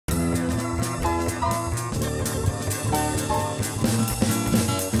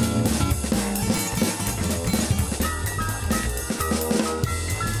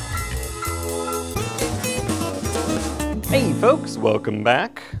folks, welcome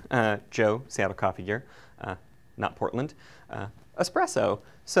back. Joe, Seattle Coffee Gear, not Portland. Espresso.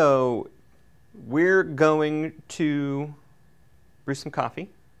 So we're going to brew some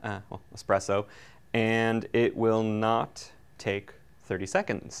coffee, well, espresso, and it will not take 30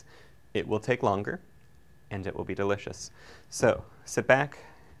 seconds. It will take longer, and it will be delicious. So sit back,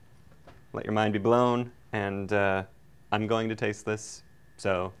 let your mind be blown, and I'm going to taste this.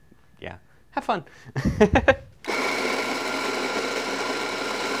 So yeah, have fun.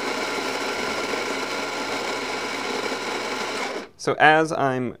 So as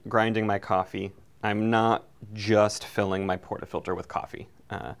I'm grinding my coffee, I'm not just filling my portafilter with coffee.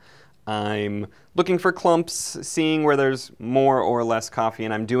 I'm looking for clumps, seeing where there's more or less coffee,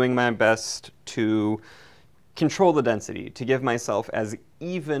 and I'm doing my best to control the density, to give myself as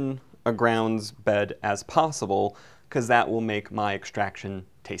even a grounds bed as possible, because that will make my extraction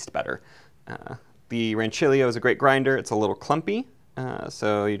taste better. The Rancillio is a great grinder. It's a little clumpy,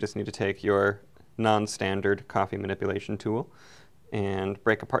 so you just need to take your non-standard coffee manipulation tool and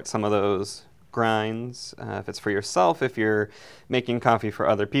break apart some of those grinds. If it's for yourself, if you're making coffee for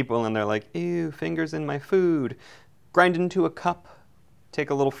other people and they're like, ew, fingers in my food, grind into a cup, take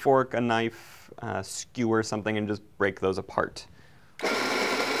a little fork, a knife, skewer something, and just break those apart.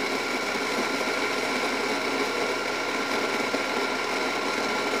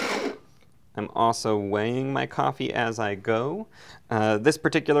 I'm also weighing my coffee as I go. This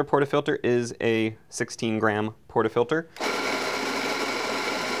particular portafilter is a 16-gram portafilter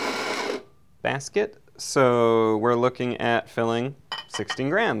basket, so we're looking at filling 16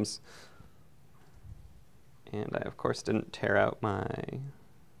 grams. And I, of course, didn't tear out my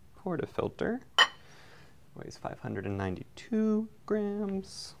portafilter. Weighs 592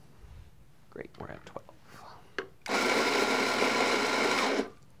 grams. Great, we're at 12.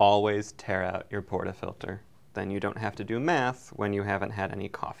 Always tear out your portafilter. Then you don't have to do math when you haven't had any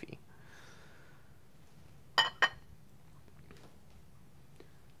coffee.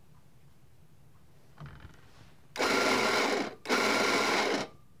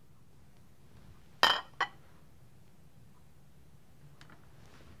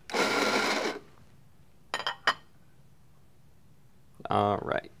 All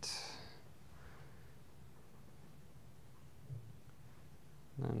right.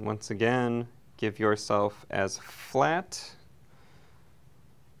 And once again, give yourself as flat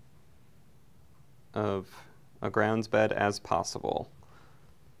of a grounds bed as possible.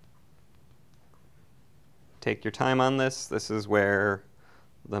 Take your time on this. This is where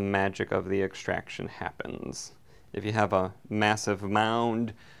the magic of the extraction happens. If you have a massive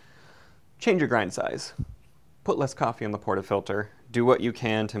mound, change your grind size. Put less coffee in the portafilter. Do what you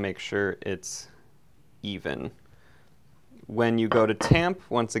can to make sure it's even. When you go to tamp,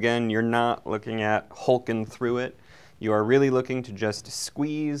 once again, you're not looking at hulking through it. You are really looking to just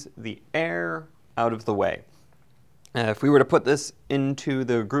squeeze the air out of the way. If we were to put this into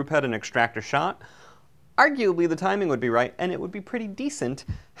the group head and extract a shot, arguably the timing would be right and it would be pretty decent.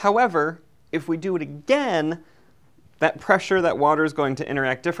 However, if we do it again, that pressure, that water is going to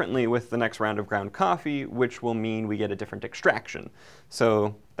interact differently with the next round of ground coffee, which will mean we get a different extraction.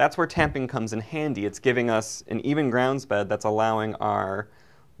 So that's where tamping comes in handy. It's giving us an even grounds bed that's allowing our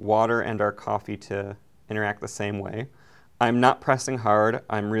water and our coffee to interact the same way. I'm not pressing hard.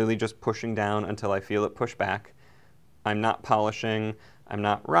 I'm really just pushing down until I feel it push back. I'm not polishing. I'm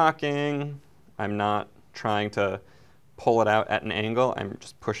not rocking. I'm not trying to pull it out at an angle. I'm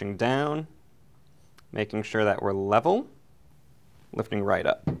just pushing down, making sure that we're level, lifting right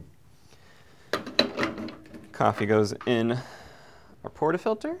up. Coffee goes in our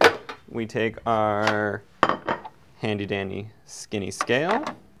portafilter. We take our handy dandy skinny scale,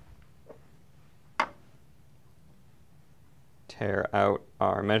 tear out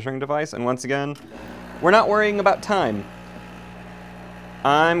our measuring device, and once again, we're not worrying about time.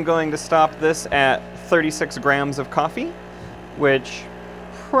 I'm going to stop this at 36 grams of coffee, which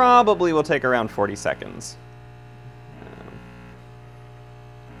probably will take around 40 seconds.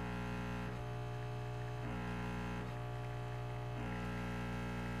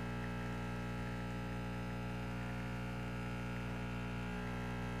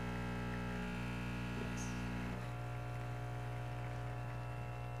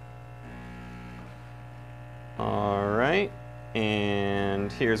 All right,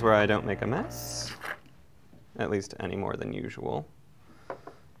 and here's where I don't make a mess, at least any more than usual.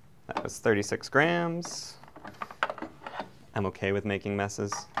 That was 36 grams. I'm okay with making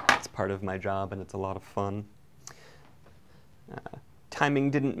messes. It's part of my job and it's a lot of fun. Timing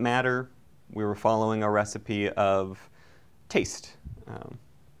didn't matter. We were following a recipe of taste.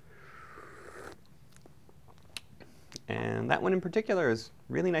 And that one in particular is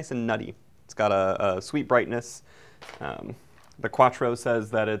really nice and nutty. It's got a sweet brightness. The Quattro says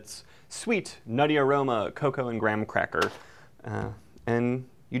that it's sweet, nutty aroma, cocoa and graham cracker. And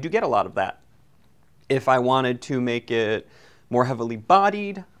you do get a lot of that. If I wanted to make it more heavily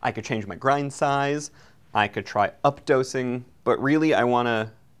bodied, I could change my grind size. I could try updosing, but really I want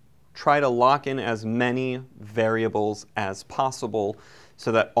to try to lock in as many variables as possible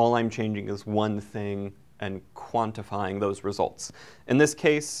so that all I'm changing is one thing and quantifying those results. In this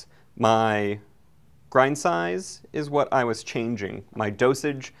case, my grind size is what I was changing. My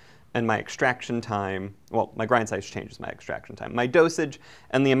dosage and my extraction time, well, my grind size changes my extraction time. My dosage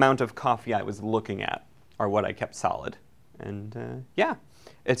and the amount of coffee I was looking at are what I kept solid. And yeah,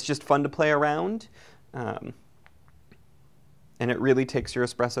 it's just fun to play around. And it really takes your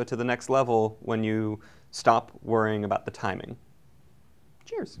espresso to the next level when you stop worrying about the timing.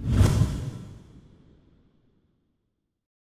 Cheers.